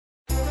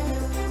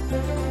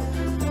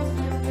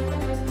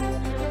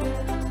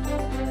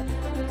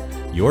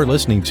You're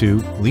listening to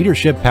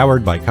Leadership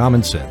Powered by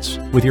Common Sense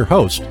with your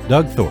host,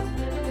 Doug Thorpe.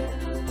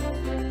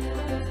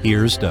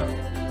 Here's Doug.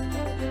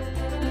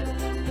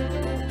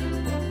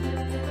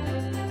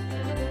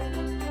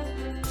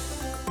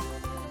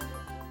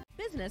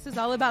 Business is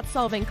all about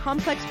solving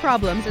complex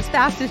problems as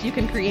fast as you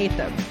can create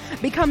them.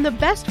 Become the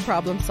best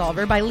problem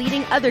solver by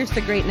leading others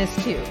to greatness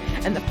too.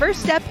 And the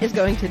first step is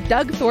going to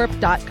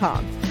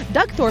DougThorpe.com.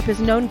 Doug Thorpe is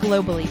known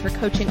globally for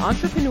coaching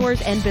entrepreneurs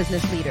and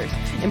business leaders,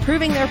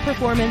 improving their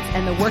performance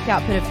and the work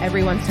output of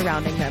everyone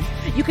surrounding them.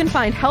 You can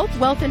find health,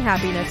 wealth, and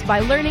happiness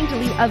by learning to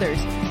lead others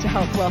to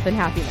health, wealth, and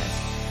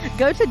happiness.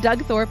 Go to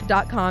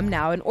DougThorpe.com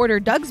now and order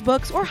Doug's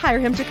books or hire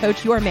him to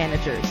coach your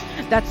managers.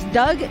 That's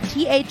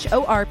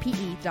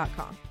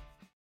DougThorpe.com.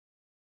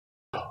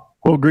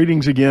 Well,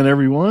 greetings again,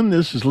 everyone.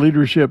 This is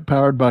Leadership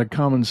Powered by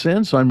Common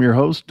Sense. I'm your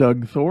host,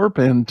 Doug Thorpe,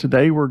 and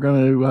today we're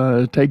going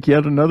to take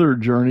yet another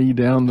journey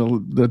down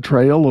the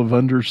trail of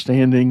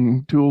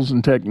understanding tools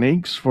and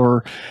techniques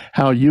for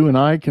how you and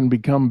I can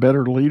become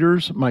better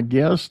leaders. My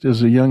guest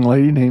is a young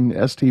lady named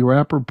St.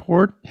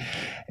 Rappaport.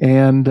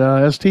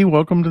 And St.,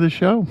 welcome to the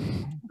show.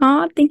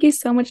 Oh, thank you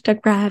so much,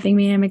 Doug, for having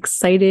me. I'm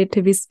excited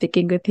to be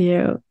speaking with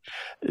you.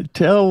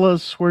 Tell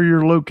us where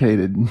you're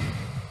located.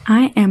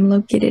 I am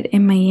located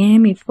in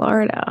Miami,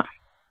 Florida.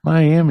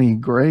 Miami,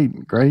 great.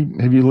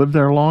 Have you lived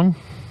there long?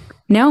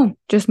 No,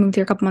 just moved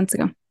here a couple months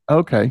ago.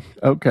 Okay.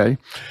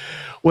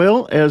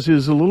 Well, as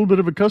is a little bit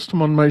of a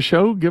custom on my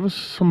show, give us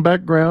some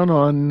background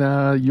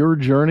on your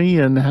journey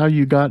and how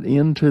you got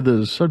into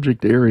the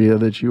subject area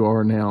that you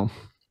are now.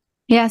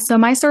 Yeah, so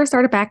my story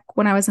started back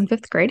when I was in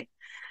 5th grade.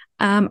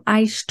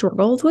 I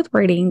struggled with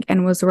reading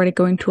and was already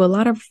going to a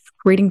lot of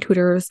reading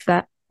tutors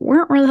that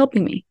weren't really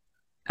helping me.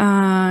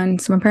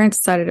 And so my parents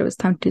decided it was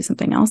time to do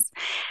something else.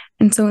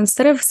 And so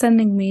instead of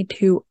sending me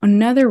to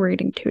another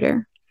reading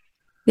tutor,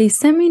 they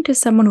sent me to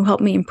someone who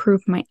helped me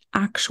improve my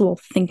actual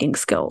thinking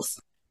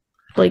skills,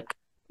 like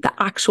the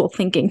actual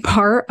thinking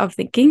part of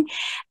thinking.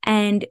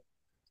 And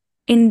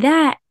in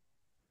that,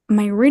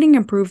 my reading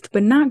improved,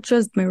 but not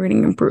just my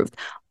reading improved.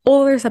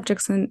 All other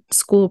subjects in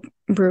school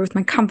improved.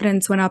 My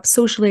confidence went up.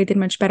 Socially, I did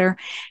much better.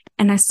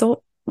 And I saw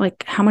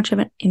like how much of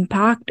an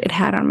impact it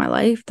had on my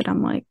life that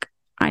I'm like,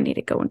 I need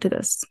to go into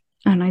this.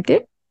 And I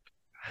did.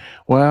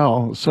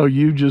 Wow. So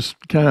you just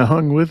kind of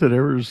hung with it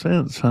ever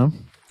since, huh?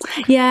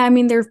 Yeah. I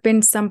mean, there have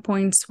been some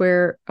points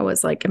where I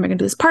was like, am I going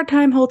to do this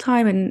part-time, whole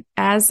time? And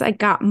as I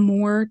got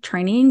more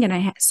training and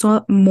I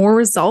saw more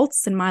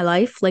results in my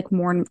life, like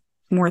more and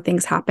more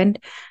things happened,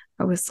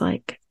 I was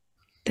like,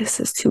 this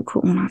is too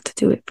cool not to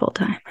do it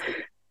full-time.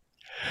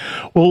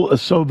 Well,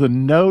 so the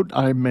note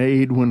I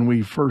made when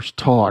we first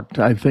talked,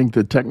 I think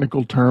the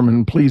technical term,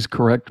 and please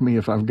correct me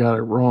if I've got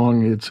it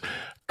wrong, it's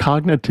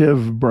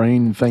cognitive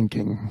brain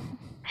thinking.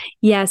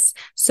 Yes.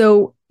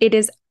 So it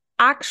is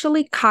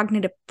actually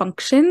cognitive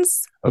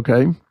functions.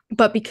 Okay.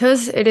 But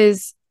because it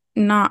is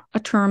not a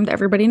term that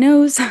everybody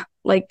knows,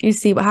 like you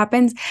see what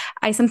happens,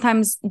 I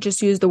sometimes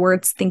just use the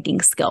words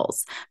thinking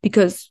skills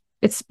because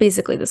it's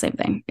basically the same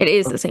thing. It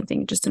is the same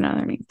thing, just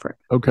another name for it.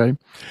 Okay.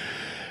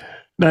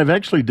 Now, I've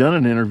actually done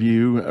an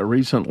interview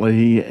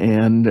recently,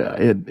 and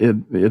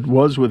it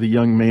was with a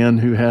young man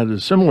who had a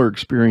similar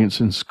experience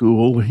in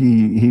school.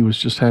 He was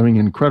just having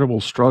incredible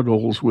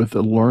struggles with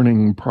the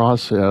learning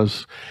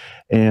process,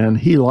 and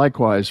he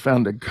likewise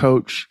found a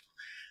coach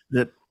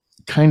that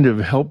kind of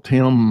helped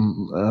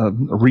him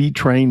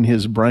retrain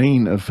his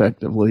brain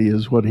effectively,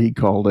 is what he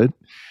called it.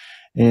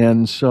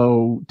 And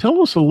so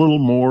tell us a little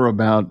more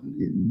about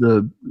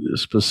the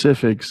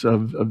specifics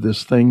of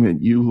this thing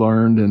that you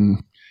learned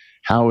and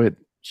how it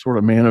sort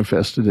of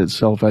manifested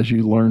itself as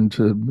you learned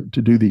to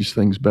do these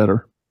things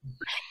better.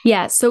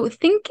 Yeah. So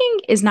thinking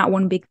is not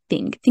one big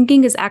thing.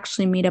 Thinking is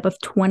actually made up of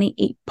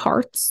 28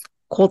 parts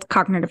called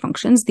cognitive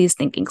functions, these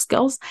thinking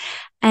skills.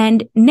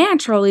 And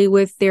naturally,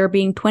 with there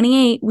being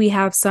 28, we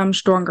have some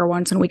stronger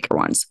ones and weaker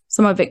ones.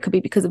 Some of it could be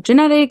because of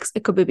genetics.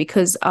 It could be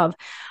because of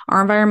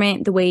our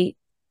environment, the way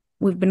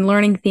we've been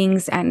learning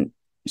things, and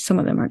some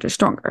of them are just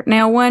stronger.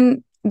 Now,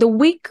 when the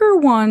weaker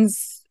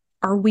ones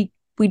are weak,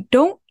 we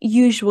don't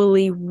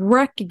usually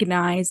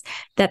recognize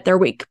that they're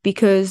weak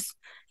because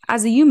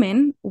as a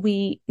human,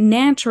 we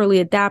naturally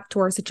adapt to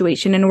our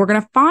situation and we're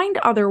going to find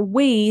other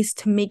ways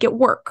to make it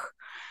work,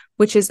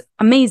 which is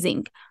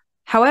amazing.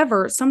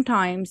 However,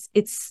 sometimes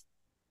it's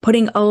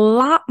putting a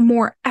lot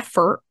more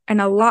effort and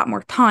a lot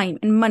more time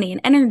and money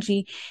and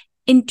energy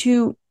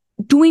into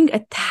doing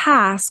a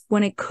task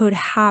when it could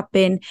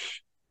happen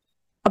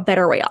a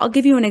better way. I'll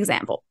give you an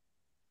example.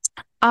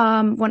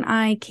 When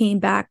I came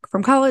back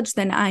from college,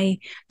 then I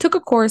took a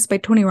course by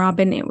Tony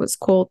Robbins. It was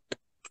called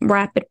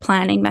Rapid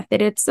Planning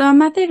Method. It's a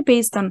method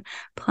based on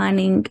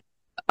planning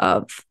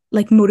of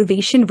like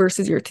motivation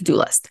versus your to-do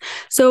list.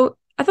 So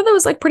I thought that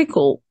was like pretty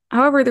cool.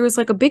 However, there was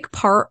like a big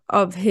part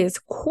of his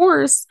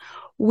course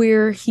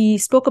where he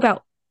spoke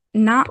about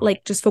not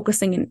like just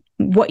focusing in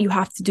what you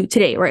have to do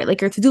today, right?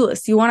 Like your to-do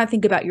list. You want to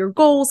think about your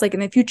goals, like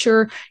in the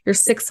future, your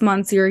 6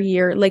 months, your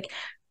year, like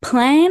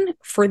plan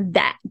for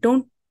that.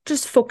 Don't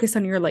just focus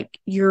on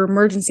your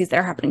emergencies that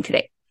are happening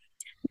today.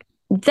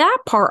 that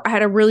part I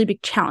had a really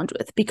big challenge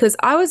with, because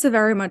I was a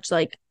very much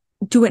like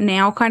do it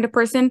now kind of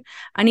person.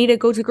 I need to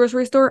go to the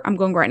grocery store, I'm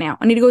going right now.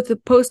 I need to go to the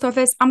post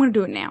office, I'm going to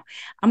do it now.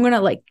 I'm going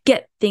to like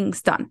get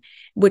things done,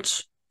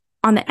 which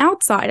on the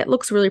outside, it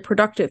looks really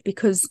productive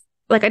because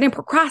like I didn't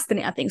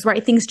procrastinate on things,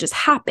 right? Things just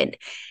happened.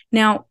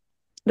 Now,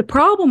 the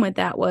problem with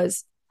that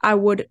was I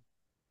would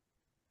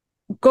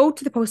go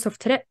to the post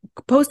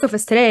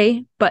office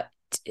today, but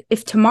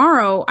if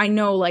tomorrow I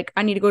know like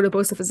I need to go to the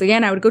post office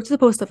again, I would go to the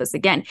post office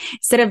again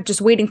instead of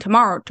just waiting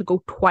tomorrow to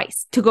go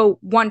twice, to go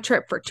one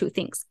trip for two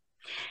things.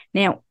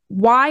 Now,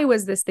 why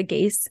was this the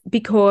case?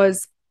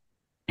 Because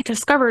I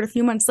discovered a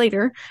few months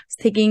later, I was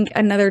taking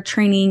another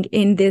training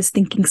in this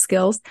thinking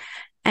skills,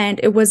 and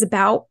it was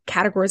about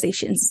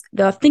categorizations,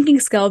 the thinking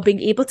skill of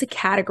being able to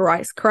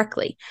categorize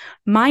correctly.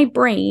 My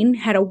brain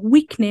had a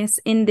weakness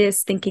in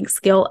this thinking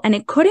skill, and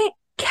it couldn't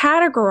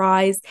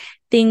categorize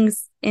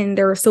things in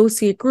their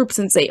associate groups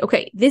and say,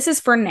 okay, this is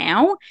for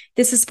now,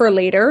 this is for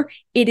later.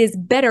 It is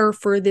better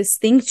for this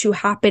thing to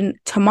happen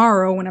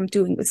tomorrow when I'm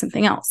doing with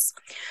something else.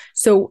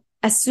 So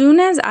as soon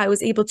as I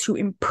was able to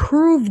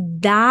improve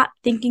that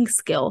thinking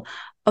skill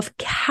of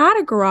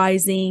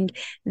categorizing,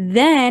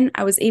 then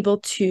I was able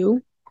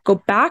to go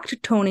back to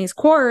Tony's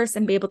course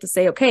and be able to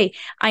say, okay,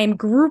 I am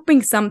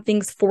grouping some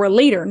things for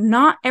later.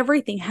 Not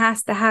everything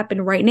has to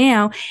happen right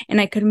now. And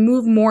I could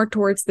move more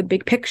towards the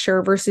big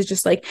picture versus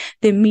just like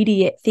the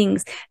immediate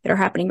things that are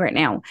happening right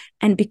now.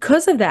 And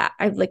because of that,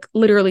 I've like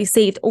literally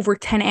saved over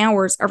 10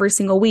 hours every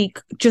single week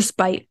just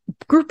by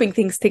grouping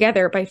things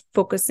together, by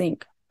focusing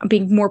on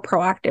being more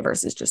proactive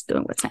versus just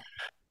doing what's next.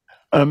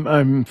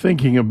 I'm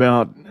thinking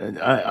about,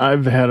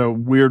 I've had a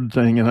weird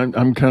thing, and what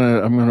I'm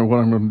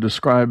going to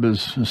describe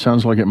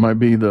sounds like it might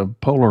be the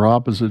polar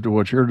opposite to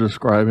what you're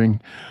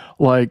describing.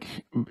 Like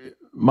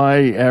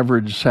my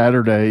average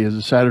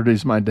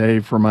Saturday's my day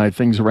for my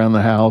things around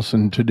the house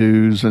and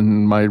to-dos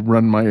and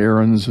run my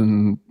errands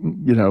and,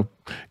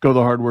 go to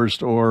the hardware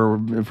store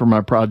for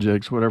my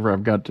projects, whatever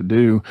I've got to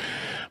do.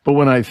 But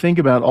when I think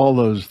about all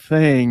those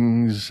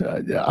things,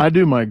 I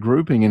do my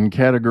grouping and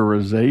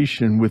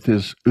categorization with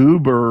this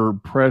uber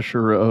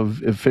pressure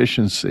of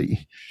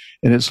efficiency.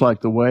 And it's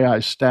like the way I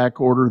stack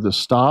order the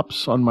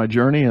stops on my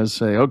journey. I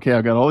say, okay,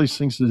 I've got all these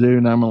things to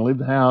do. Now I'm going to leave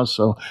the house.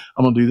 So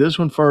I'm going to do this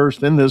one first,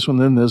 then this one,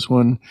 then this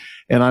one.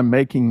 And I'm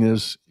making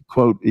this,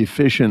 quote,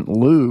 efficient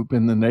loop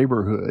in the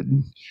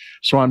neighborhood.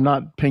 So I'm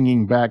not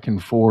pinging back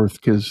and forth,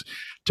 because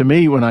to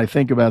me, when I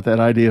think about that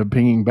idea of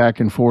pinging back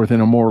and forth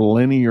in a more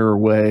linear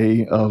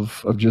way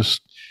of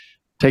just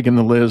taking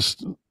the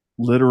list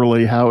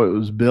literally how it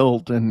was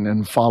built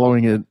and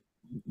following it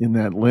in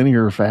that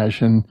linear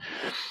fashion,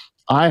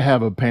 I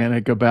have a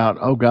panic about,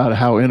 oh God,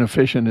 how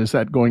inefficient is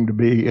that going to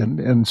be?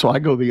 And so I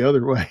go the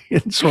other way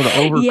and sort of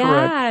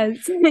overcorrect.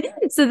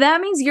 Yes. So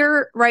that means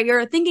your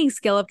thinking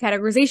skill of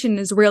categorization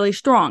is really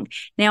strong.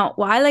 Now,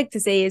 what I like to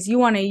say is you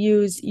want to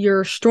use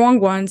your strong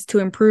ones to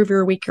improve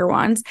your weaker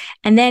ones.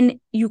 And then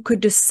you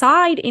could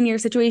decide in your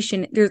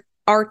situation, there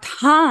are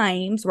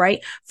times, right,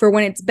 for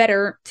when it's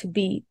better to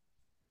be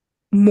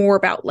more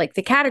about like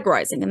the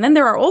categorizing. And then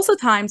there are also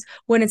times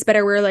when it's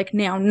better where like,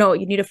 now, no,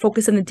 you need to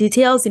focus on the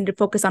details. You need to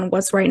focus on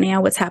what's right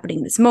now, what's happening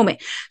in this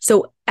moment.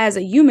 So as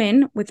a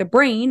human with a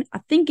brain,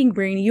 a thinking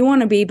brain, you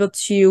want to be able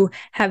to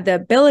have the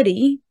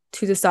ability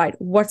to decide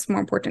what's more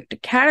important, to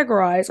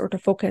categorize or to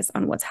focus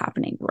on what's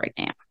happening right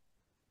now.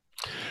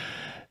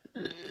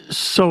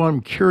 So I'm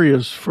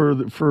curious, for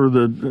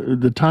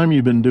the time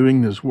you've been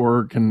doing this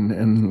work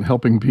and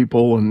helping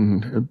people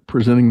and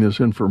presenting this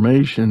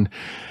information,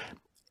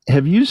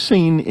 have you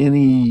seen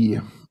any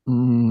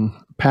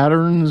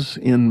patterns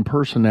in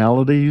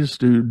personalities?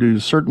 Do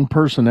certain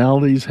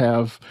personalities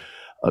have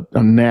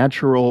a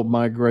natural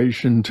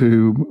migration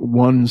to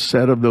one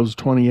set of those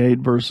 28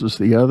 versus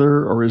the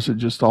other? Or is it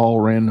just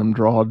all random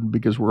drawed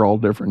because we're all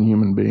different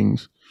human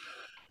beings?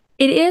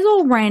 It is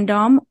all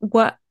random.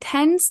 What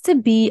tends to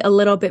be a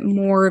little bit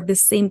more of the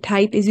same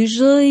type is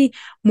usually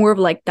more of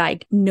like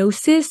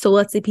diagnosis. So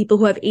let's say people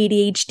who have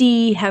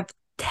ADHD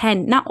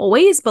not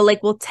always, but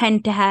like will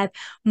tend to have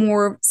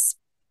more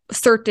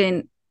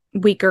certain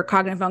weaker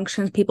cognitive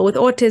functions. People with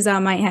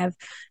autism might have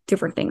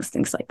different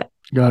things like that.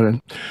 Got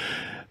it.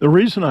 The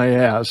reason I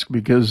ask,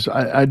 because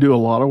I do a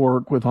lot of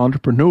work with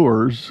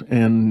entrepreneurs,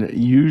 and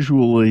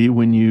usually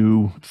when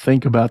you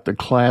think about the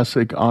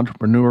classic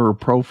entrepreneur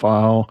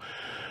profile,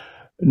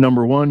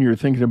 number one, you're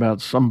thinking about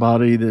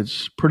somebody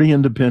that's pretty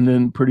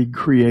independent, pretty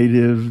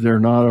creative. They're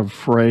not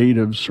afraid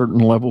of certain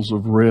levels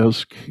of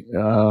risk.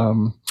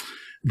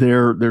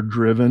 They're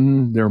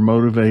driven, they're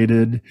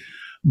motivated,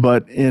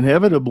 but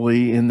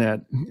inevitably in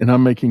that, and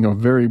I'm making a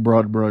very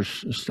broad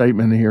brush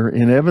statement here,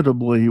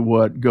 inevitably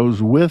what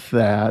goes with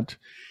that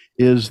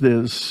is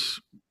this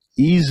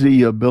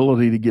easy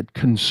ability to get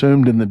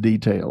consumed in the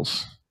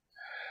details.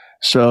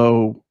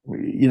 So,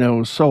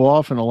 so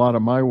often a lot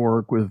of my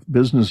work with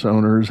business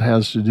owners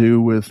has to do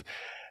with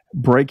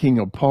breaking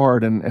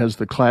apart, and as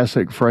the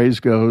classic phrase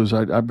goes,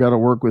 I've got to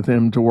work with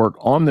them to work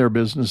on their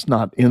business,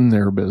 not in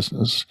their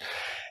business.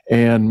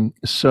 And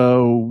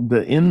so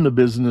the in the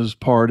business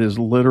part is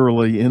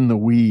literally in the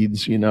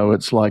weeds.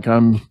 It's like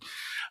I'm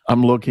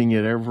looking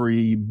at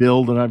every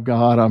bill that I've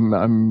got.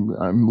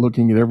 I'm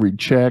looking at every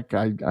check.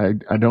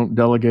 I don't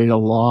delegate a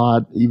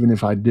lot. Even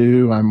if I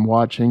do, I'm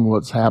watching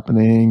what's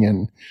happening,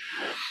 and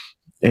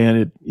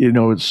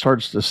it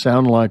starts to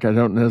sound like I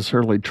don't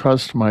necessarily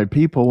trust my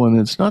people. And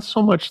it's not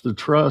so much the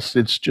trust,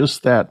 it's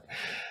just that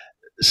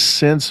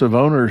sense of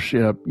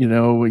ownership.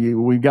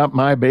 We got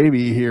my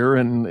baby here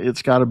and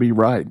it's got to be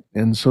right.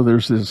 And so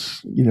there's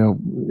this,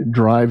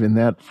 drive in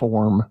that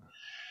form.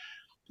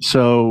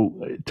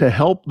 So to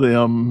help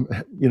them,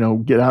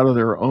 get out of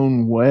their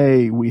own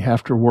way, we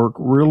have to work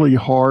really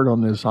hard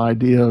on this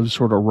idea of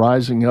sort of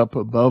rising up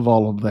above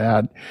all of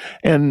that.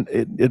 And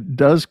it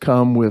does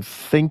come with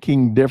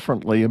thinking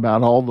differently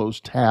about all those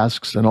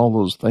tasks and all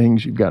those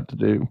things you've got to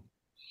do.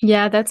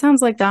 Yeah, that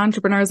sounds like the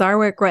entrepreneurs I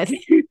work with.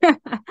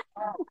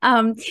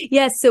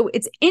 Yeah, so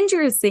it's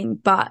interesting,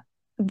 but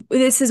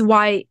this is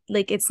why,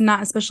 it's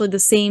not especially the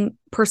same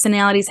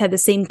personalities have the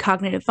same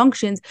cognitive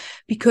functions,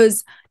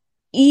 because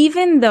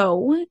even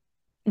though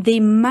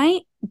they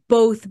might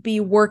both be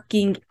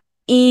working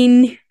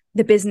in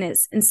the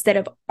business instead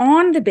of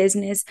on the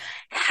business,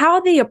 how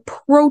they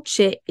approach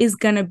it is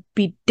going to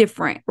be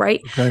different,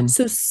 right? Okay.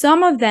 So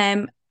some of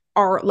them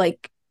are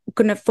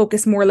going to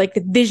focus more like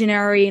the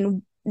visionary,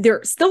 and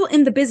they're still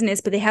in the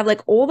business, but they have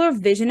all the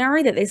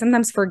visionary that they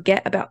sometimes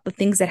forget about the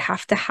things that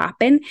have to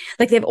happen.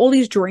 They have all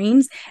these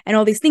dreams and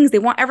all these things. They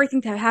want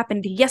everything to have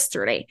happened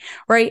yesterday,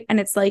 right? And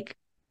it's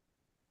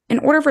in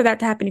order for that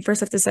to happen, you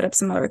first have to set up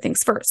some other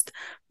things first.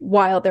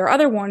 While there are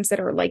other ones that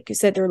are, like you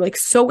said, they're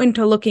so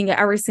into looking at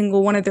every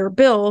single one of their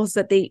bills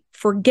that they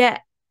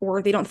forget,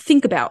 or they don't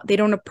think about, they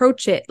don't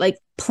approach it like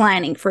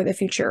planning for the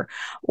future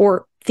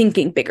or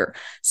thinking bigger.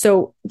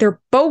 So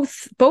they're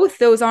both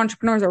those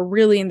entrepreneurs are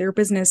really in their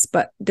business,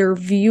 but they're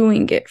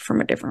viewing it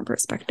from a different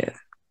perspective.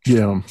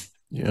 Yeah.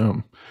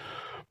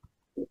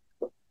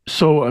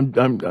 So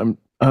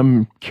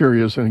I'm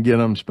curious, and again,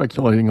 I'm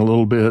speculating a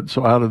little bit.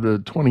 So out of the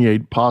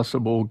 28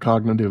 possible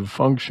cognitive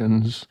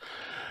functions,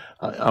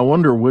 I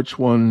wonder which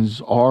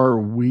ones are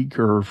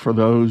weaker for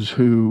those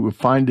who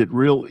find it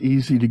real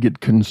easy to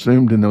get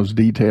consumed in those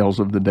details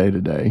of the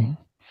day-to-day.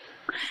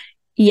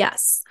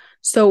 Yes.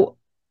 So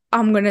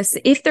I'm going to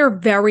say, if they're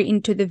very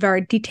into the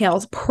very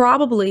details,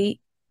 probably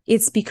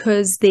it's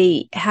because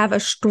they have a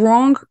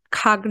strong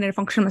cognitive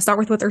function. I'm going to start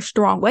with what they're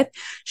strong with.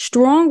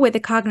 Strong with the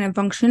cognitive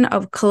function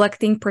of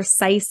collecting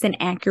precise and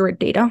accurate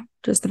data,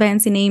 just a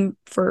fancy name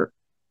for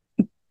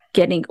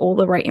getting all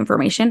the right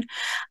information.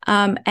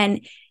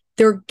 And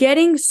they're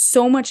getting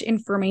so much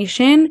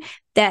information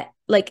that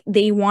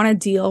they want to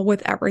deal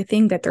with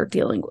everything that they're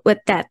dealing with,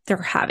 that they're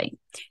having.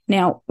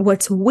 Now,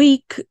 what's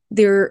weak,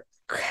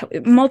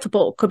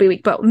 multiple could be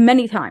weak, but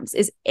many times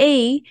is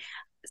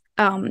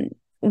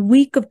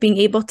weak of being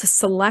able to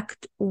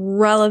select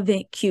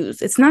relevant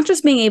cues. It's not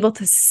just being able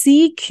to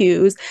see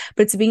cues,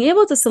 but it's being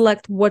able to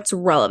select what's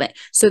relevant.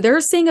 So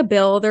they're seeing a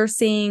bill, they're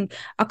seeing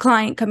a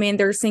client come in,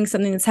 they're seeing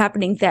something that's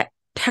happening that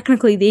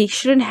technically they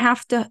shouldn't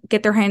have to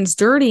get their hands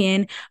dirty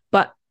in,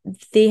 but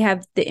they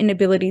have the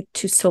inability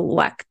to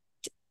select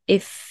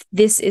if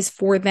this is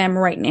for them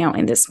right now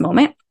in this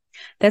moment.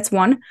 That's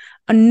one.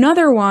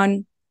 Another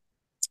one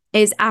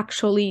is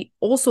actually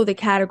also the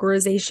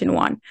categorization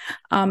one,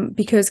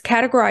 because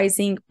part of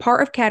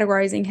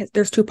categorizing,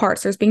 there's two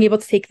parts. There's being able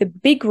to take the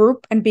big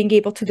group and being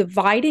able to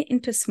divide it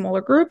into smaller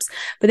groups,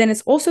 but then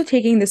it's also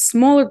taking the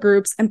smaller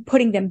groups and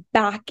putting them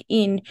back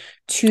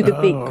into the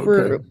big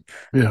group.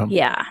 Okay.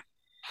 Yeah.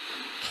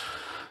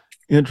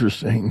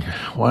 Interesting.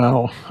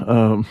 Wow.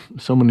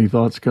 So many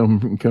thoughts come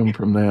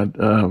from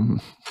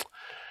that.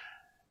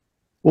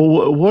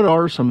 Well, what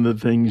are some of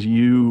the things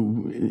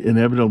you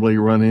inevitably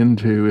run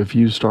into if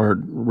you start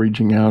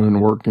reaching out and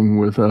working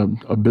with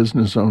a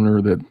business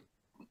owner that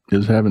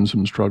is having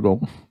some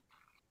struggle?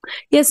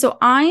 Yeah, so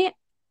I'm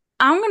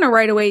going to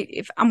right away,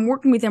 if I'm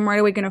working with them right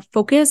away, going to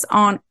focus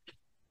on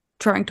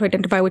trying to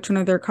identify which one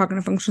of their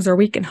cognitive functions are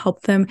weak and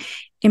help them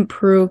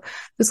improve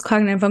those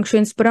cognitive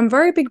functions. But I'm a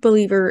very big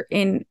believer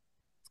in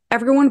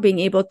everyone being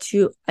able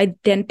to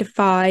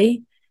identify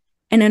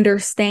and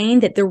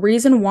understand that the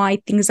reason why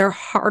things are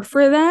hard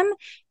for them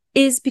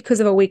is because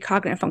of a weak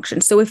cognitive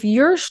function. So if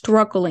you're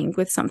struggling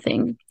with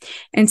something,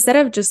 instead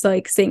of just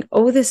saying,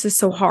 oh, this is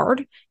so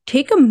hard,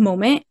 take a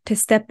moment to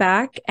step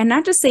back and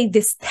not just say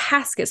this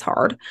task is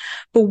hard,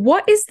 but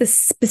what is the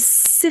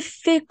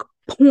specific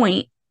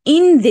point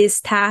in this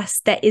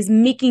task that is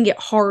making it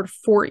hard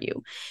for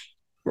you?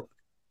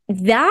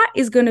 That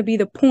is going to be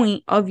the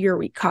point of your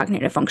weak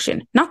cognitive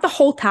function, not the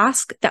whole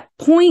task, that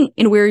point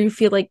in where you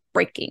feel like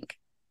breaking.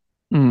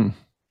 Well,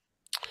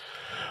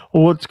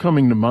 what's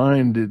coming to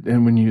mind,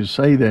 and when you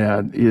say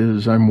that,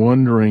 is I'm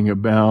wondering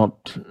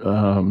about,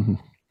 and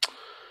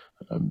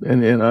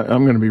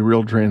I'm going to be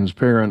real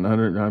transparent.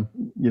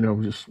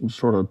 Just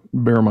sort of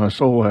bare my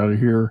soul out of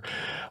here.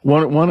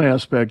 One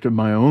aspect of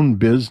my own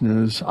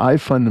business, I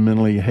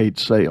fundamentally hate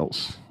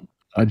sales.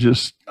 I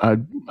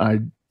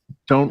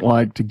don't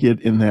like to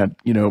get in that,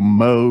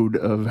 mode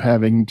of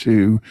having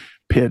to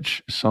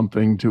pitch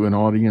something to an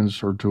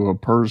audience or to a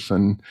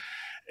person.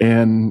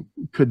 And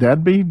could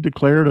that be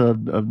declared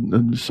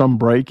some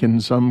break in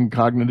some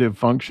cognitive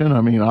function?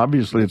 I mean,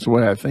 obviously, it's the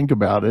way I think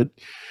about it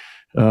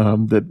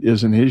that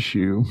is an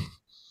issue.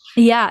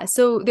 Yeah,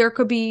 so there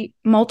could be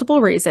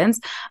multiple reasons.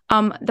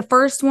 The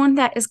first one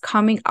that is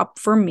coming up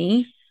for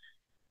me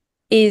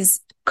is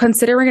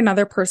considering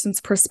another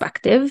person's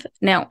perspective.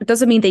 Now, it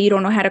doesn't mean that you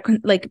don't know how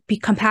to be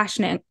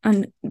compassionate,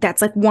 and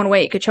that's like one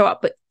way it could show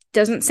up, but it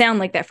doesn't sound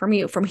like that from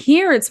you. From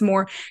here, it's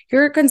more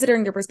you're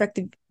considering their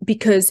perspective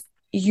because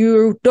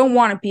you don't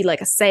want to be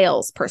like a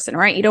salesperson,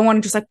 right? You don't want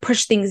to just like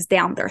push things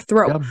down their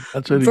throat. Yeah,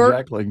 that's it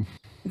exactly.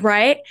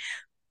 Right?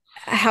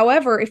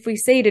 However, if we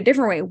say it a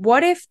different way,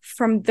 what if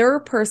from their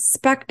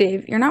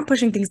perspective, you're not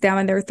pushing things down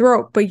in their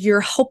throat, but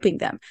you're helping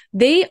them?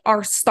 They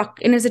are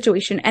stuck in a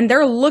situation and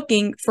they're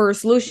looking for a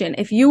solution.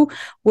 If you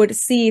would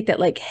see that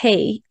like,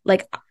 hey,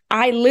 like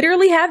I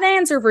literally have the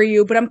answer for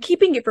you, but I'm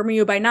keeping it from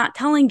you by not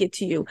telling it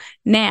to you.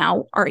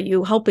 Now, are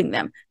you helping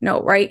them?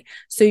 No, right?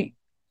 So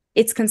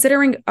it's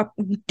considering a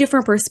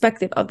different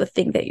perspective of the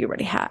thing that you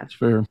already have. That's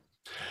fair.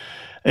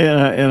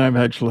 And I've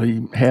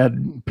actually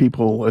had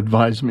people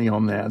advise me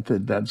on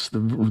that's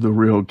the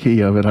real key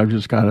of it. I've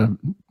just got to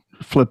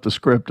flip the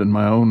script in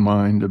my own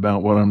mind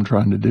about what I'm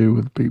trying to do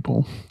with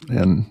people.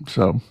 And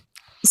so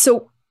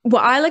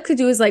what I like to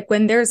do is like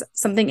when there's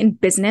something in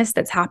business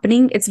that's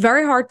happening, it's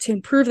very hard to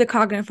improve the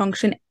cognitive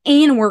function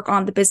and work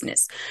on the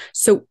business.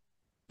 So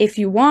if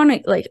you want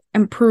to like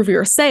improve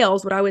your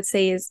sales, what I would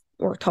say is,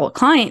 or tell a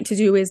client to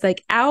do is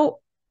like out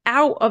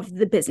of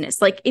the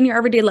business, like in your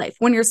everyday life,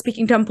 when you're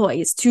speaking to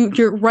employees, to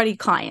your ready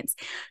clients,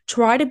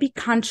 try to be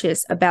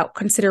conscious about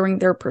considering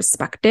their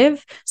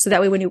perspective. So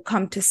that way, when you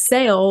come to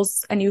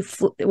sales and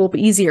it will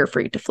be easier for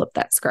you to flip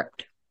that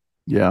script.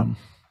 Yeah.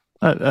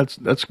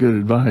 That's good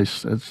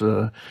advice. That's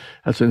an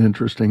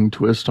interesting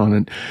twist on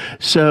it.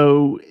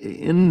 So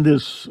in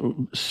this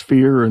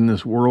sphere, in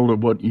this world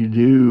of what you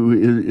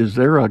do, is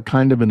there a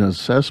kind of an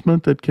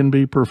assessment that can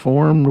be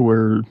performed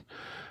where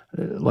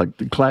like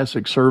the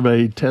classic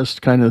survey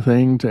test kind of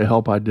thing to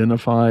help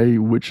identify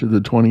which of the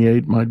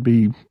 28 might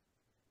be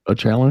a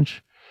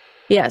challenge?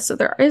 Yeah, so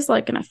there is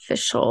like an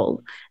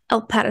official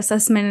LPAT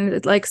assessment, and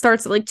it like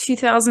starts at like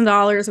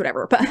 $2,000,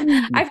 whatever. But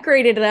I've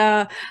created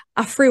a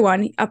free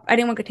one.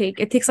 Anyone could take.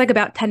 It takes like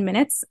about 10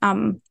 minutes.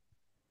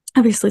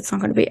 Obviously, it's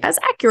not going to be as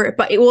accurate,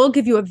 but it will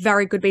give you a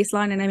very good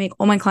baseline. And I make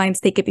all my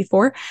clients take it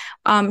before.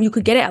 You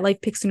could get it at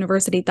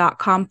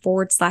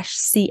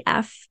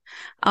lifepicksuniversity.com/CF.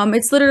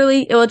 It's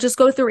literally, it will just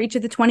go through each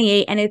of the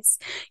 28, and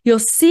you'll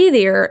see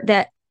there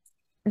that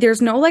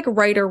there's no like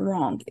right or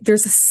wrong.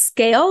 There's a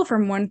scale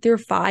from 1 through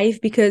 5,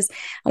 because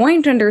I want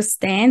you to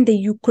understand that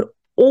you could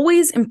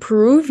always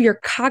improve your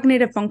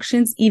cognitive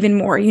functions even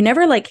more. You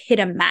never like hit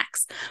a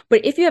max.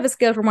 But if you have a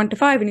scale from 1 to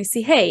 5 and you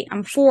see, hey,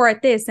 I'm 4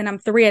 at this and I'm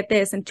 3 at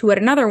this and 2 at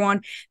another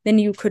one, then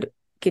you could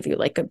give you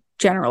like a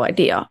general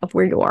idea of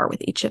where you are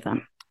with each of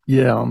them.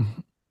 Yeah,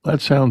 that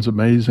sounds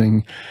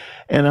amazing.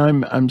 And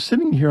I'm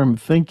sitting here, I'm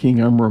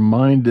thinking, I'm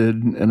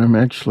reminded, and I'm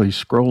actually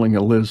scrolling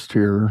a list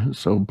here,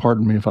 so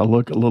pardon me if I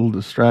look a little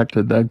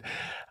distracted. That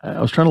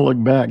I was trying to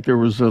look back. There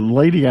was a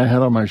lady I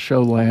had on my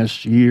show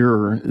last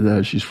year.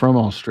 She's from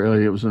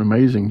Australia. It was an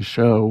amazing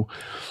show.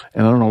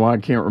 And I don't know why I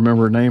can't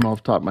remember her name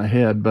off the top of my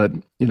head, but,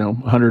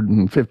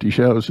 150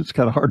 shows, it's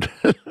kind of hard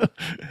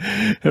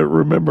to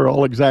remember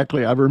all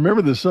exactly. I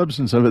remember the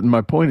substance of it. And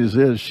my point is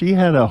this: she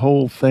had a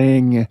whole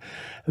thing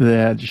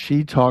that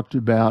she talked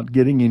about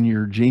getting in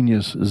your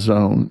genius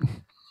zone.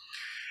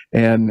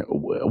 And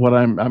what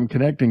I'm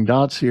connecting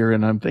dots here,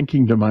 and I'm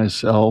thinking to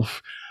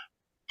myself,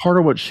 part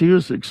of what she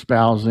was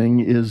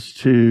espousing is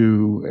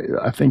to,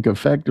 I think,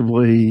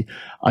 effectively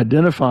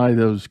identify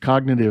those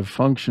cognitive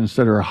functions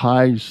that are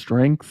high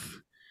strength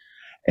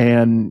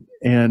and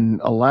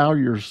allow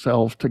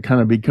yourself to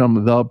kind of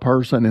become the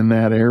person in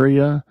that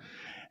area.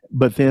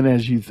 But then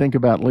as you think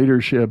about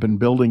leadership and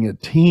building a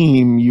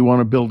team, you want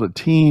to build a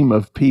team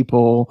of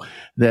people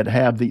that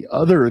have the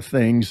other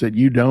things that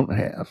you don't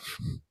have.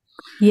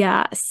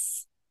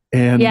 Yes.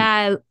 And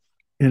yeah.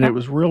 And it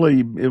was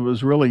really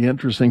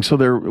interesting.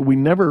 So we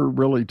never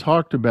really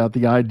talked about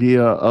the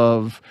idea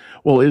of,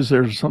 well, is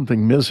there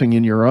something missing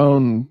in your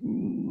own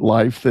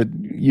life that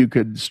you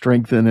could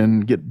strengthen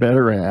and get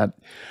better at?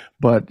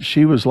 But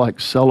she was like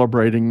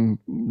celebrating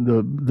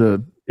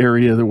the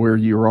area where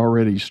you're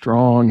already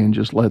strong and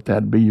just let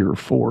that be your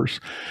force.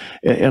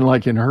 And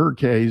like in her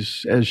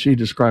case, as she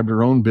described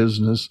her own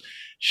business,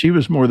 she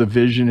was more the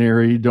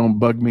visionary. Don't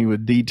bug me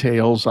with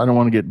details. I don't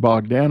want to get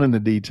bogged down in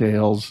the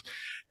details.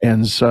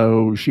 And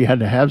so she had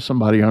to have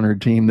somebody on her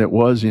team that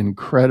was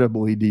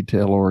incredibly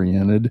detail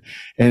oriented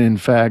and in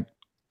fact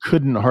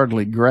couldn't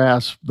hardly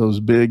grasp those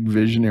big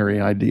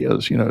visionary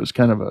ideas. It's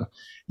kind of a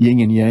yin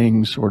and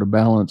yang sort of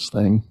balance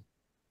thing.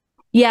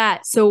 Yeah.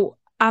 So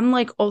I'm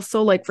like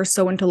also like for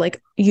someone to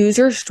like use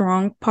your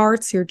strong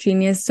parts, your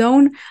genius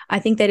zone. I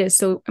think that is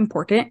so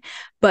important.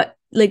 But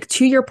like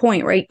to your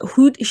point, right?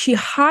 She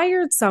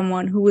hired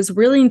someone who was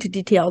really into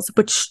details,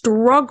 but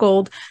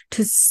struggled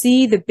to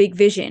see the big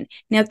vision.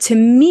 Now, to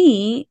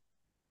me,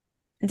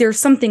 there's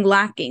something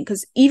lacking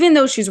because even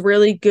though she's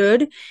really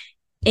good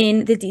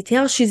in the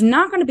details, she's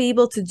not going to be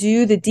able to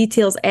do the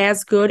details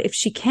as good if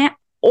she can't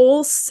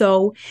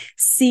also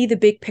see the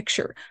big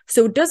picture.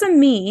 So it doesn't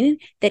mean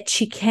that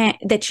she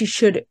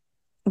should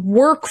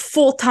work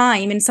full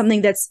time in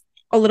something that's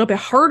a little bit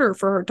harder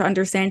for her to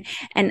understand.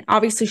 And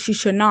obviously she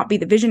should not be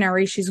the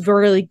visionary. She's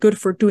really good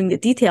for doing the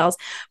details.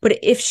 But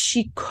if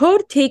she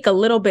could take a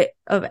little bit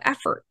of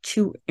effort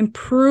to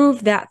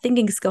improve that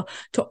thinking skill,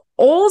 to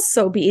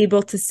also be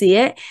able to see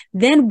it,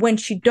 then when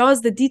she does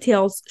the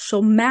details,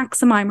 she'll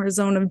maximize her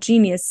zone of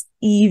genius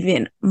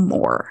even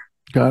more.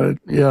 Got it.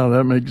 Yeah,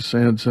 that makes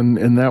sense.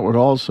 And that would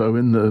also,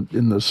 in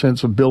the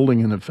sense of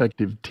building an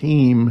effective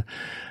team,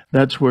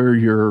 that's where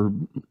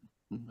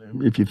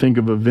if you think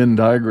of a Venn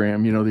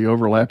diagram, the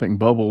overlapping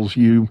bubbles,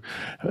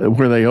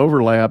 where they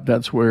overlap,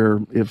 that's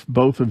where if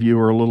both of you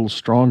are a little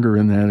stronger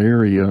in that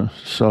area.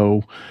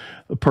 So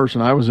the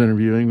person I was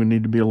interviewing would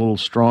need to be a little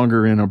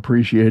stronger in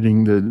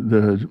appreciating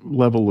the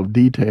level of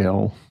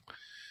detail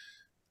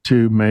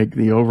to make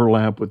the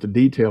overlap with the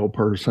detail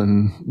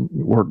person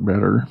work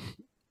better.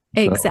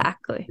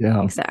 Exactly. So,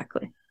 yeah.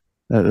 Exactly.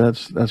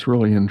 That's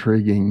really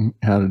intriguing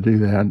how to do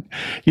that.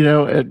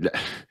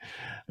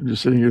 I'm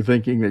just sitting here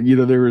thinking that,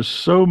 there is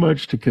so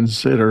much to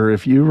consider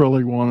if you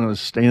really want to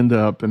stand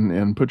up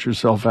and put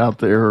yourself out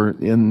there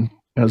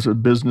as a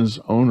business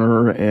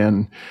owner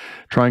and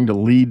trying to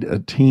lead a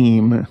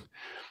team.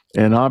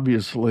 And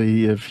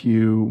obviously, if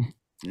you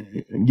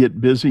get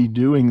busy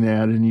doing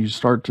that and you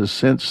start to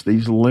sense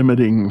these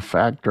limiting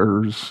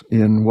factors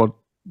in what,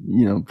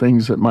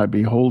 things that might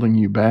be holding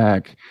you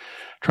back,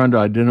 trying to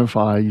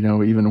identify,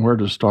 even where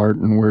to start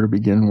and where to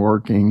begin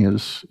working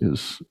is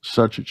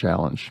such a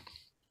challenge.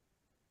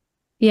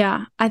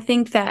 Yeah, I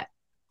think that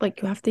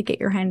like you have to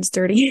get your hands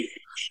dirty.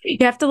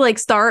 You have to like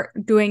start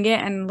doing it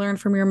and learn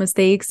from your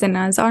mistakes. And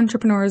as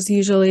entrepreneurs,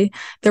 usually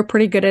they're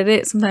pretty good at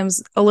it,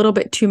 sometimes a little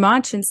bit too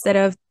much, instead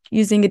of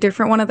using a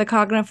different one of the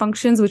cognitive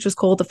functions, which is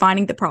called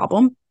defining the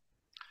problem.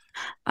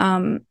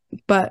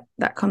 But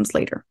that comes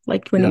later,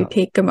 like when you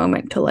take a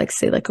moment to like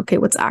say like, okay,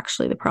 what's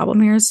actually the problem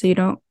here? So you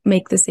don't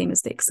make the same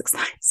mistake 6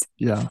 times.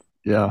 Yeah.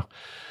 Yeah.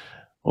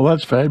 Well,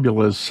 that's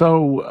fabulous.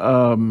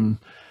 So,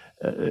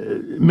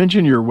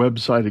 mention your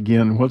website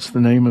again. What's the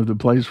name of the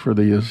place for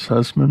the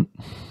assessment?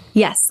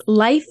 Yes.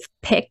 Life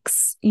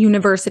Pix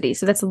University.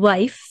 So that's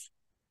Life,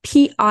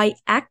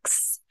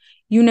 PIX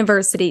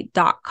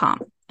University.com.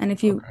 And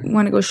if you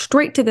want to go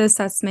straight to the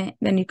assessment,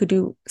 then you could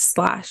do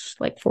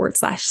 //CF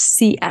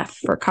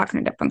for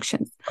cognitive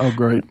functions. Oh,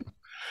 great.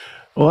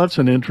 Well, that's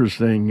an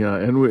interesting,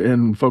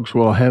 and folks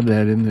will have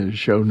that in the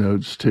show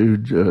notes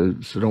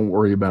too, so don't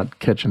worry about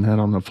catching that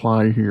on the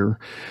fly here,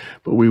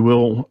 but we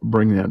will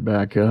bring that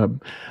back up.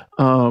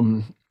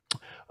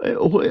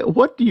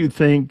 What do you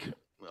think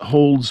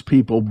holds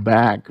people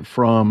back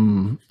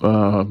from,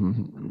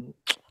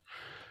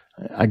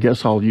 I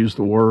guess I'll use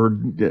the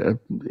word,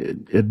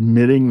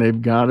 admitting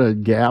they've got a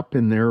gap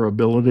in their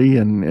ability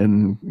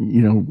and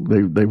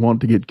they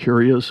want to get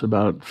curious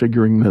about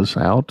figuring this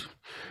out?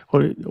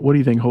 What do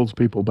you think holds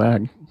people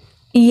back?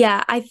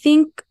 Yeah, I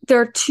think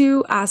there are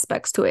 2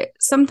 aspects to it.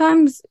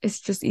 Sometimes it's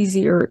just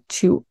easier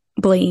to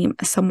blame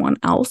someone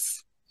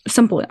else.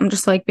 Simple. I'm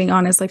just like being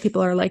honest. Like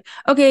people are like,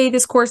 okay,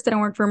 this course didn't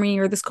work for me,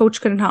 or this coach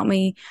couldn't help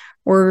me,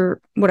 or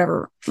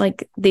whatever.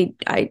 Like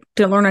I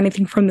didn't learn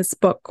anything from this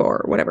book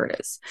or whatever it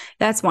is.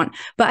 That's one.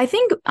 But I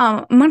think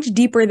much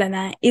deeper than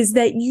that is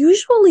that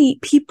usually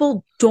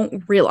people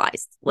don't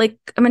realize, like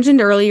I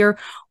mentioned earlier,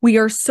 we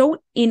are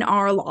so in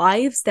our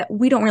lives that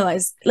we don't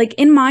realize, like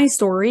in my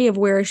story of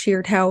where I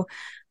shared how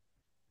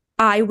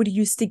I would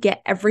used to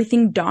get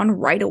everything done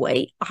right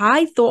away.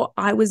 I thought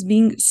I was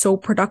being so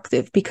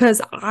productive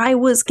because I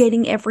was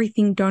getting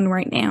everything done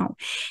right now.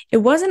 It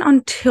wasn't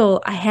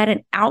until I had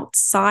an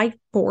outside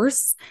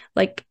force,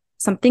 like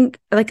something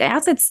like an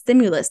outside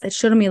stimulus that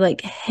showed me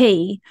like,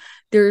 hey,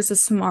 there's a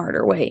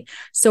smarter way.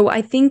 So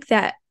I think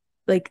that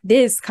like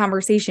this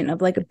conversation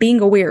of like being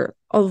aware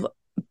of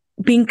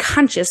being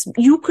conscious,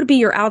 you could be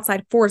your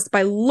outside force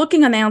by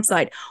looking on the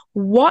outside.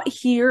 What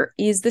here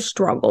is the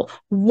struggle?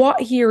 What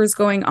here is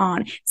going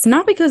on? It's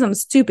not because I'm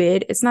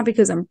stupid. It's not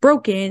because I'm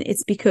broken.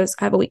 It's because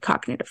I have a weak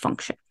cognitive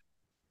function.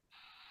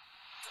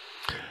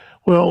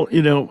 Well,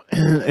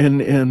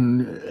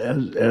 and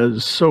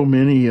as so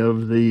many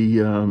of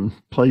the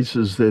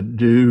places that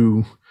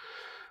do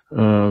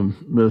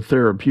the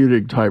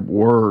therapeutic type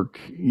work,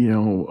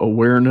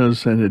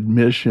 awareness and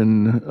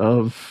admission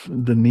of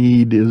the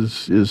need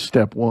is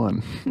step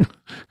one.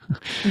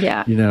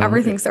 Yeah.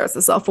 Everything starts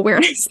with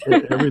self-awareness.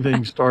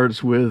 Everything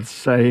starts with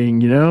saying,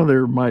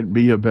 there might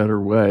be a better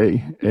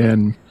way.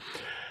 And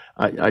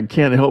I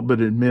can't help but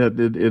admit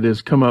that it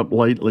has come up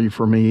lately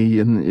for me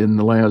in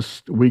the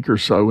last week or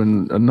so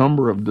in a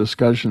number of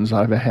discussions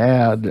I've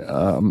had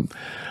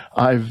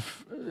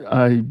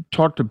I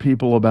talk to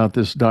people about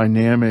this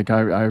dynamic.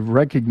 I've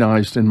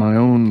recognized in my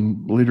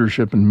own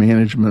leadership and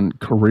management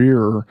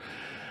career,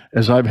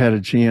 as I've had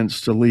a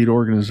chance to lead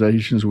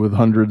organizations with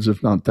hundreds,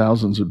 if not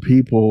thousands of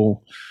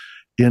people,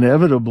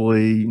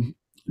 inevitably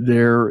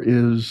there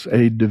is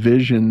a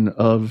division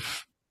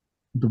of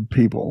the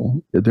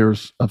people.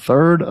 There's a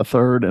third,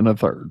 and a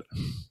third.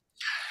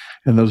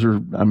 And those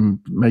are,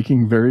 I'm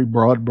making very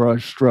broad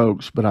brush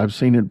strokes, but I've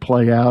seen it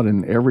play out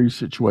in every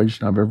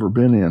situation I've ever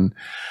been in.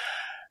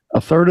 A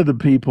third of the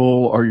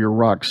people are your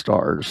rock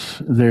stars.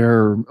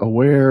 They're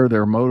aware,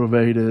 they're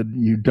motivated.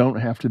 You don't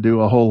have to do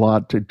a whole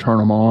lot to turn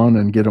them on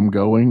and get them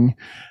going.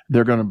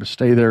 They're going to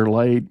stay there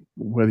late,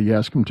 whether you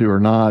ask them to or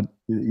not.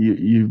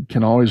 You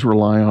can always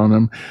rely on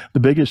them. The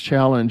biggest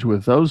challenge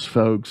with those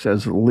folks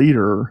as a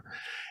leader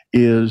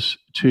is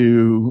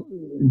to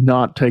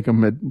not take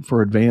them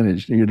for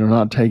advantage,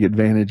 not take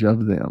advantage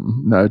of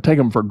them. No, take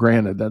them for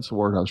granted. That's the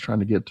word I was trying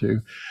to get to.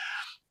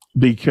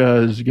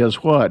 Because guess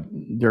what?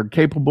 They're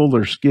capable,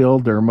 they're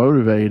skilled, they're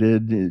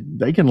motivated.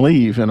 They can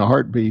leave in a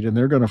heartbeat and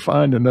they're going to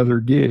find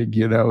another gig,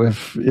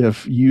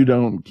 if you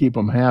don't keep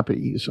them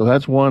happy. So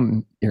that's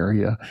one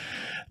area.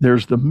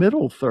 There's the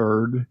middle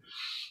third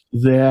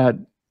that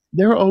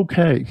they're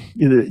okay.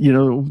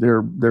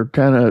 They're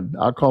kind of,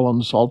 I call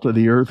them salt of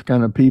the earth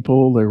kind of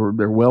people.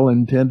 They're well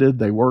intended.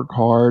 They work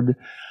hard.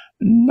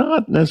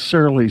 Not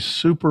necessarily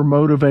super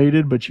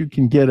motivated, but you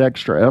can get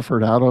extra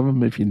effort out of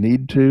them if you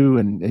need to,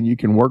 and you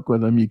can work with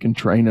them, you can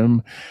train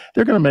them.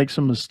 They're going to make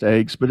some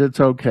mistakes, but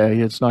it's okay.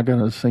 It's not going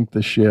to sink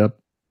the ship,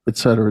 et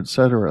cetera, et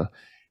cetera.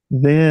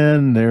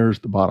 Then there's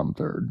the bottom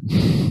third.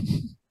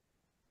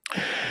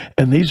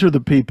 And these are the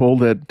people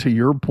that, to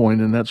your point,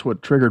 and that's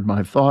what triggered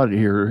my thought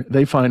here,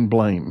 they find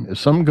blame. If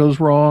something goes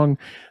wrong,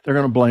 they're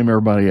going to blame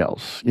everybody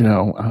else.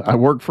 I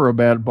work for a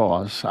bad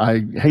boss.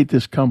 I hate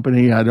this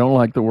company. I don't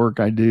like the work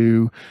I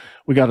do.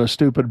 We got a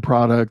stupid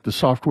product. The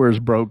software is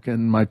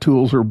broken. My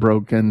tools are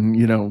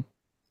broken,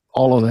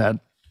 all of that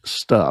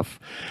stuff.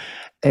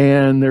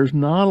 And there's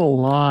not a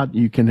lot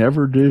you can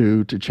ever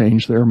do to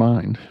change their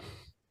mind.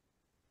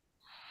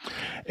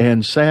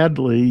 And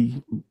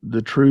sadly,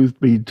 the truth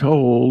be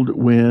told,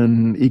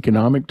 when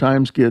economic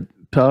times get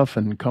tough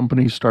and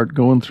companies start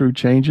going through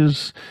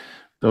changes,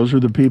 those are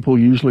the people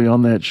usually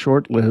on that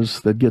short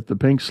list that get the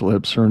pink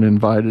slips or are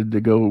invited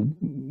to go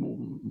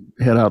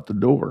head out the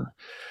door.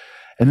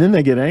 And then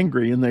they get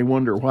angry and they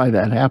wonder why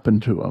that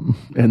happened to them.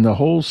 And the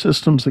whole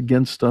system's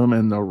against them,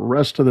 and the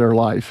rest of their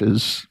life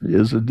is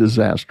a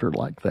disaster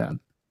like that.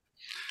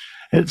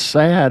 It's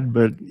sad,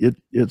 but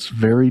it's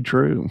very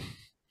true.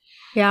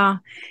 Yeah,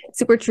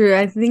 super true.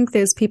 I think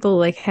those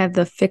people have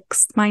the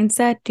fixed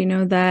mindset. Do you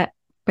know that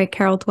by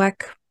Carol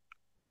Dweck?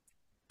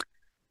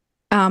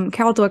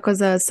 Carol Dweck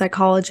was a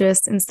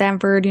psychologist in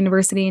Stanford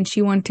University, and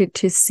she wanted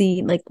to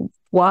see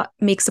what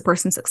makes a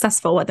person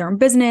successful, whether in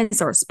business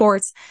or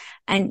sports.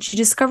 And she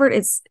discovered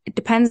it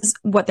depends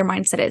what their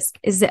mindset is.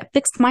 Is it a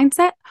fixed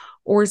mindset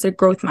or is it a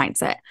growth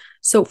mindset?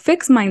 So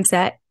fixed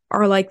mindset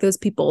are like those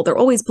people. They're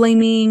always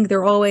blaming.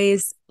 They're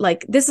always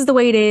this is the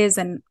way it is,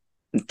 and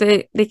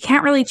they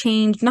can't really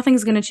change.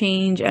 Nothing's going to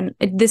change. And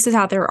this is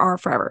how they are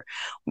forever.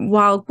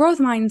 While growth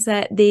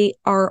mindset, they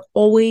are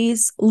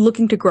always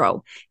looking to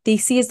grow. They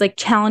see as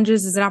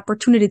challenges as an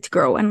opportunity to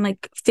grow, and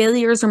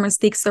failures or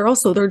mistakes.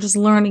 They're just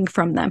learning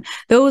from them.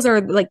 Those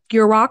are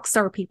your rock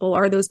star people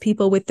are those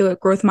people with the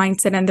growth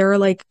mindset, and they're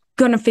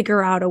going to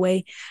figure out a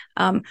way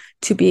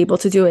to be able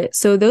to do it.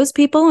 So those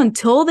people,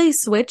 until they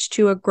switch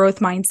to a growth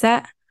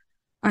mindset,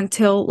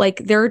 until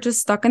they're just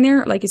stuck in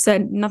there, like you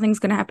said, nothing's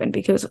going to happen,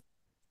 because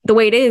the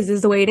way it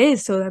is the way it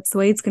is. So that's the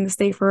way it's going to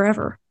stay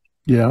forever.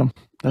 Yeah,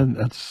 and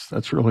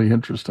that's really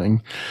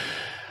interesting.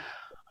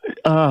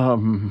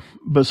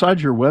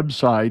 Besides your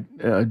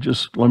website,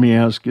 just let me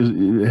ask,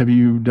 have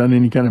you done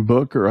any kind of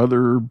book or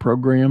other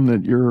program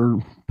that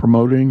you're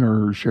promoting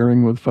or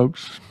sharing with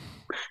folks?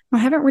 I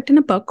haven't written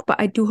a book,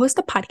 but I do host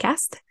a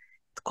podcast.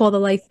 It's called the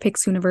Life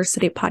Picks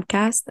University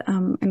podcast.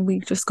 And we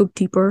just go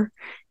deeper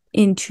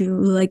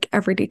into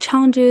everyday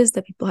challenges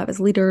that people have as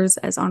leaders,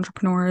 as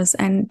entrepreneurs,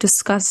 and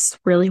discuss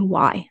really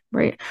why,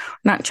 right?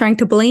 We're not trying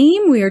to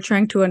blame. We are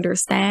trying to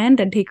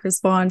understand and take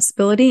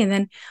responsibility, and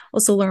then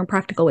also learn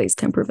practical ways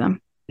to improve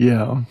them.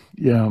 Yeah.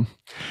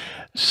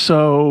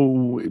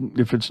 So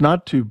if it's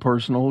not too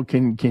personal,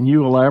 can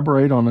you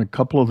elaborate on a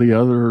couple of the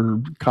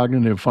other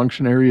cognitive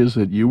function areas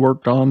that you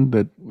worked on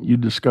that you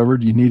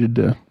discovered you needed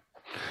to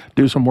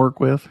do some work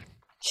with?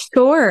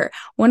 Sure.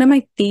 One of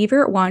my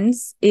favorite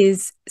ones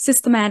is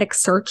systematic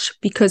search,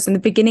 because in the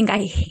beginning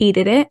I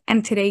hated it,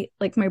 and today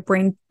my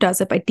brain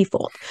does it by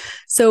default.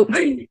 So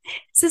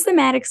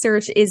systematic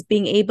search is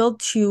being able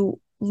to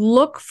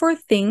look for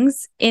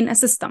things in a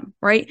system,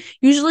 right?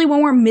 Usually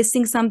when we're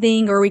missing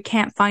something or we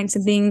can't find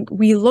something,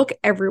 we look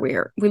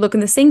everywhere. We look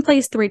in the same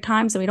place 3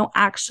 times and we don't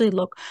actually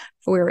look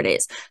for where it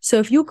is. So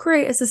if you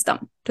create a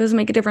system, doesn't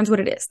make a difference what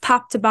it is,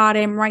 top to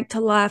bottom, right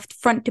to left,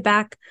 front to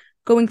back,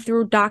 going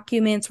through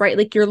documents,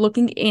 right? You're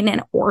looking in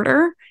an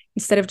order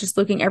instead of just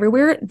looking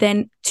everywhere.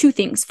 Then 2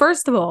 things.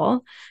 First of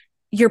all,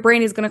 your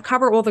brain is going to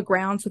cover all the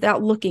grounds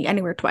without looking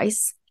anywhere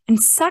twice.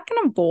 And second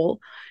of all,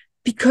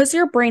 because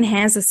your brain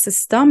has a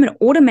system, it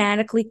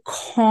automatically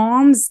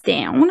calms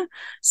down.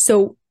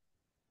 So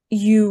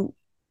you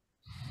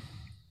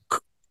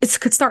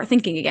could start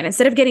thinking again.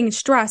 Instead of getting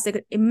stressed,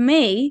 it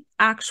may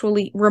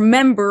actually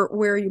remember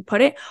where you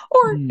put it,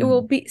 or it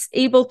will be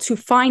able to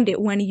find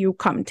it when you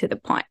come to the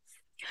point.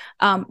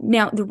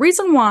 Now, the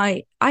reason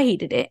why I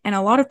hated it, and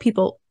a lot of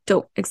people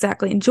don't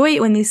exactly enjoy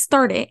it when they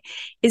start it,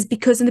 is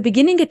because in the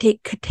beginning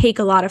it could take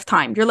a lot of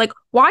time. You're like,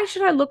 why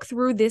should I look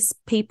through this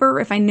paper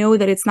if I know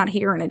that it's not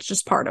here and it's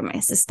just part of my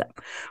system,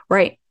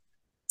 right?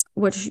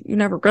 Which you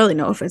never really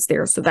know if it's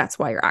there, so that's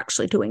why you're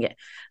actually doing it.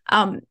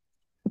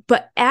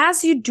 But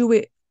as you do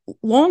it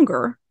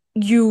longer,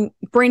 your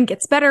brain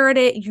gets better at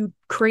it. You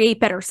create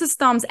better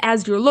systems.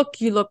 As you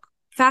look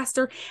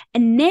faster.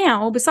 And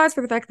now, besides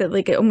for the fact that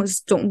like I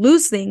almost don't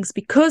lose things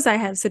because I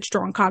have such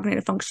strong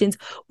cognitive functions,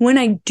 when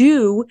I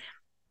do,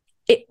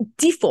 it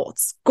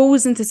defaults,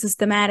 goes into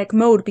systematic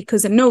mode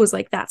because it knows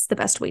like that's the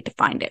best way to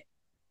find it.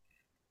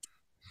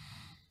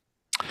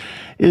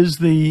 Is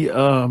the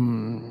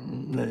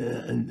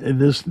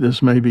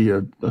this may be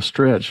a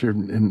stretch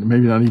and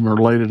maybe not even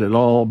related at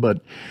all,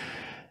 but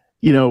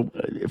you know,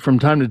 from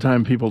time to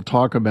time, people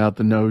talk about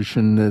the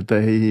notion that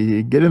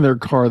they get in their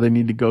car, they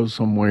need to go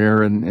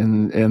somewhere,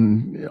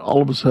 and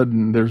all of a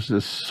sudden there's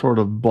this sort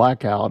of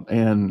blackout,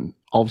 and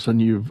all of a sudden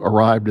you've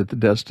arrived at the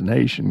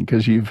destination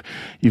because you've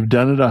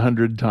done it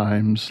 100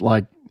 times,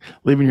 like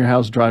leaving your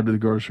house, drive to the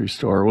grocery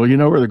store. Well, you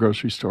know where the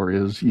grocery store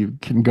is. You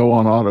can go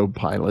on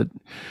autopilot.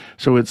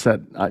 So it's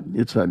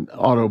an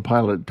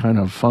autopilot kind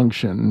of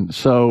function.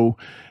 So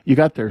you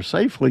got there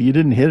safely. You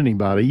didn't hit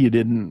anybody. You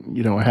didn't,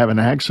 have an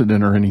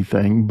accident or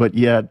anything. But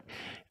yet,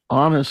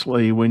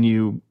 honestly, when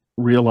you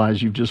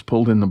realize you've just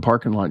pulled in the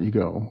parking lot, you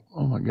go,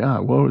 oh my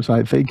God, what was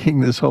I thinking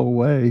this whole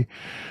way?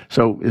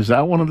 So is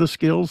that one of the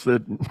skills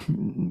that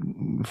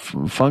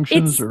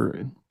functions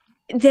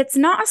That's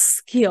not a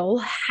skill.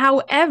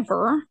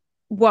 However,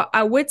 what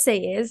I would say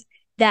is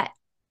that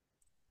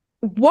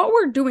what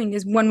we're doing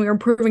is when we're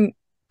improving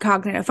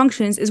cognitive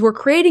functions is we're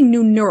creating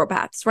new neural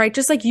paths, right?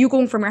 Just like you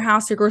going from your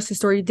house to your grocery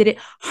store, you did it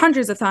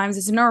hundreds of times.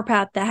 It's a neural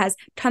path that has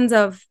tons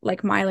of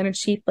like myelin and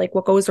sheath, like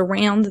what goes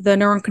around the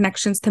neuron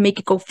connections to make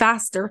it go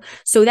faster.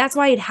 So that's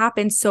why it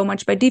happens so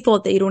much by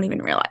default that you don't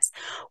even realize.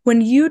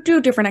 When you do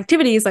different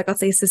activities, like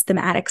let's say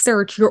systematic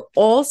search, you're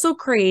also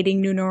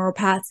creating new neural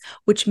paths,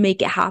 which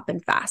make it happen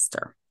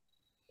faster.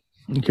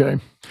 Okay.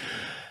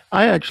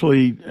 I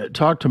actually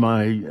talked to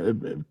my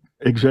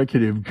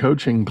executive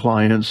coaching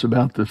clients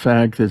about the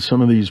fact that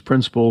some of these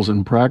principles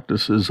and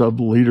practices of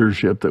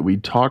leadership that we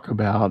talk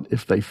about,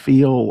 if they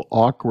feel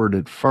awkward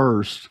at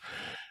first,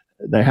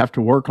 they have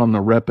to work on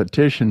the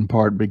repetition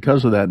part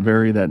because of that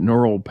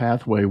neural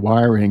pathway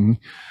wiring.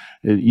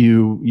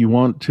 You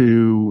want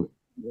to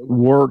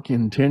work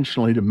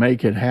intentionally to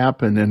make it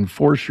happen and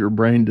force your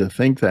brain to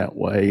think that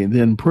way. And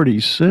then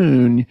pretty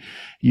soon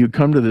you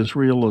come to this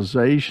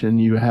realization,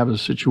 you have a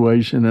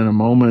situation in a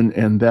moment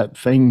and that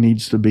thing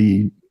needs to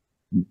be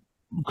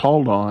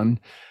called on,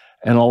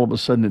 and all of a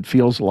sudden it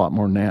feels a lot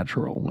more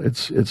natural.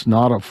 It's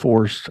not a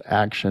forced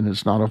action.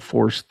 It's not a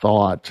forced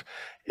thought.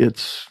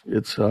 It's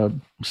a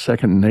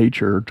second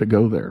nature to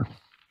go there.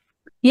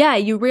 Yeah,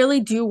 you really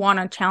do want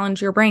to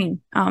challenge your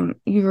brain.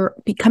 You're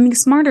becoming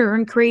smarter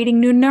and creating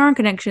new neuron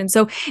connections.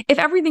 So if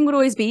everything would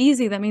always be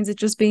easy, that means it's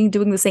just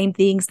doing the same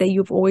things that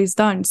you've always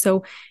done.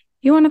 So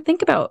you want to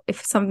think about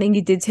if something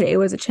you did today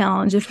was a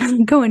challenge, if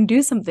not, go and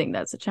do something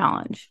that's a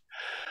challenge.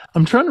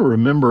 I'm trying to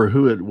remember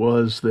who it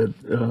was that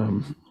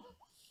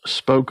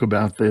spoke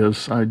about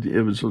this.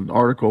 It was an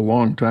article a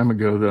long time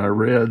ago that I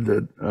read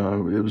that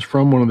it was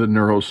from one of the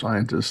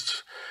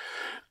neuroscientists.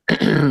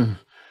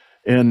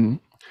 And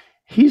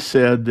he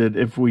said that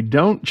if we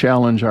don't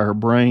challenge our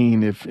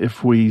brain,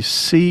 if we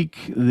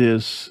seek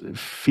this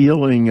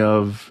feeling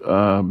of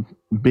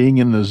being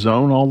in the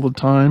zone all the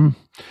time,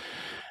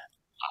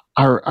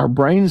 our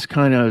brains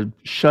kind of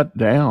shut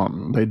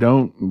down. They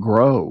don't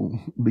grow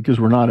because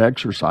we're not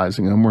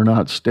exercising them. We're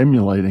not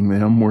stimulating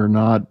them. We're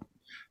not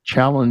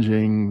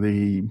challenging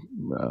the,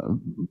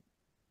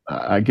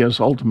 I guess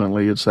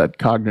ultimately it's that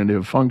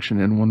cognitive function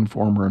in one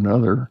form or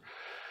another.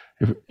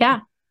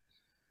 Yeah.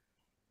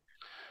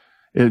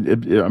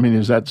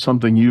 Is that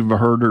something you've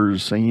heard or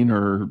seen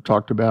or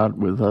talked about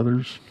with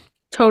others?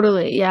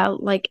 Totally. Yeah.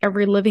 Like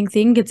every living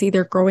thing, it's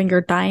either growing or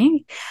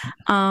dying.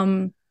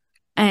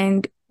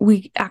 And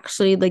we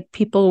actually, like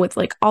people with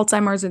like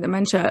Alzheimer's or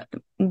dementia,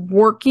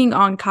 working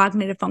on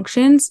cognitive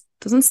functions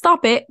doesn't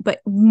stop it,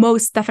 but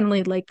most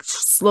definitely like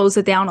slows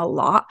it down a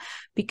lot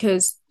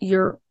because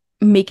you're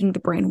making the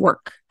brain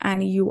work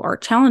and you are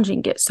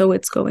challenging it. So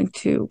it's going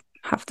to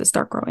have to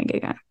start growing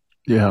again.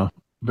 Yeah.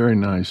 Very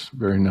nice.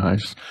 Very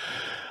nice.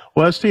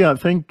 Well, Esty, I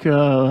think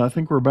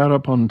we're about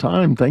up on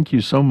time. Thank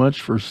you so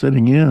much for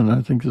sitting in.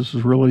 I think this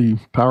is really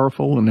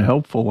powerful and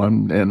helpful,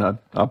 and I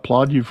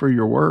applaud you for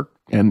your work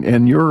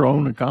and your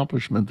own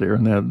accomplishment there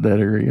in that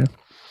area.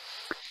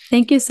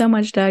 Thank you so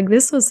much, Doug.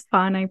 This was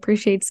fun. I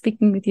appreciate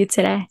speaking with you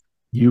today.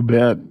 You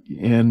bet.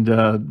 And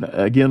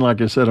again,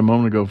 like I said a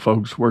moment ago,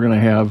 folks, we're going to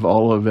have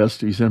all of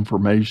Esti's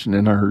information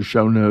in our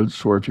show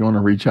notes. Or if you want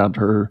to reach out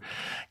to her,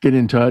 get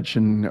in touch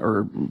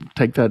or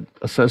take that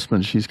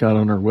assessment she's got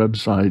on her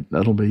website.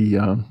 That'll be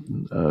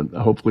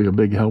hopefully a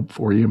big help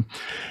for you.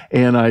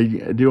 And I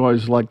do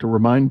always like to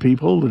remind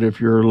people that if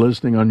you're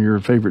listening on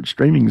your favorite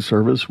streaming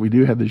service, we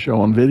do have the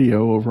show on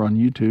video over on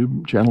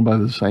YouTube, channel by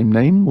the same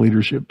name,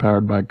 Leadership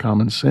Powered by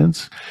Common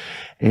Sense.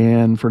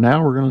 And for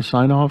now, we're going to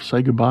sign off,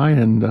 say goodbye,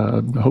 and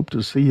hope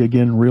to see you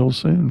again real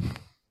soon.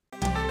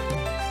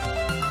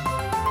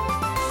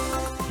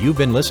 You've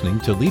been listening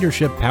to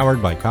Leadership Powered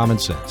by Common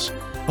Sense,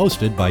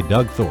 hosted by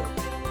Doug Thorpe.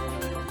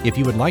 If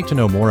you would like to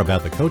know more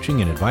about the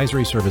coaching and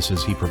advisory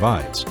services he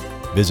provides,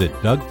 visit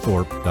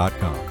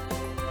dougthorpe.com.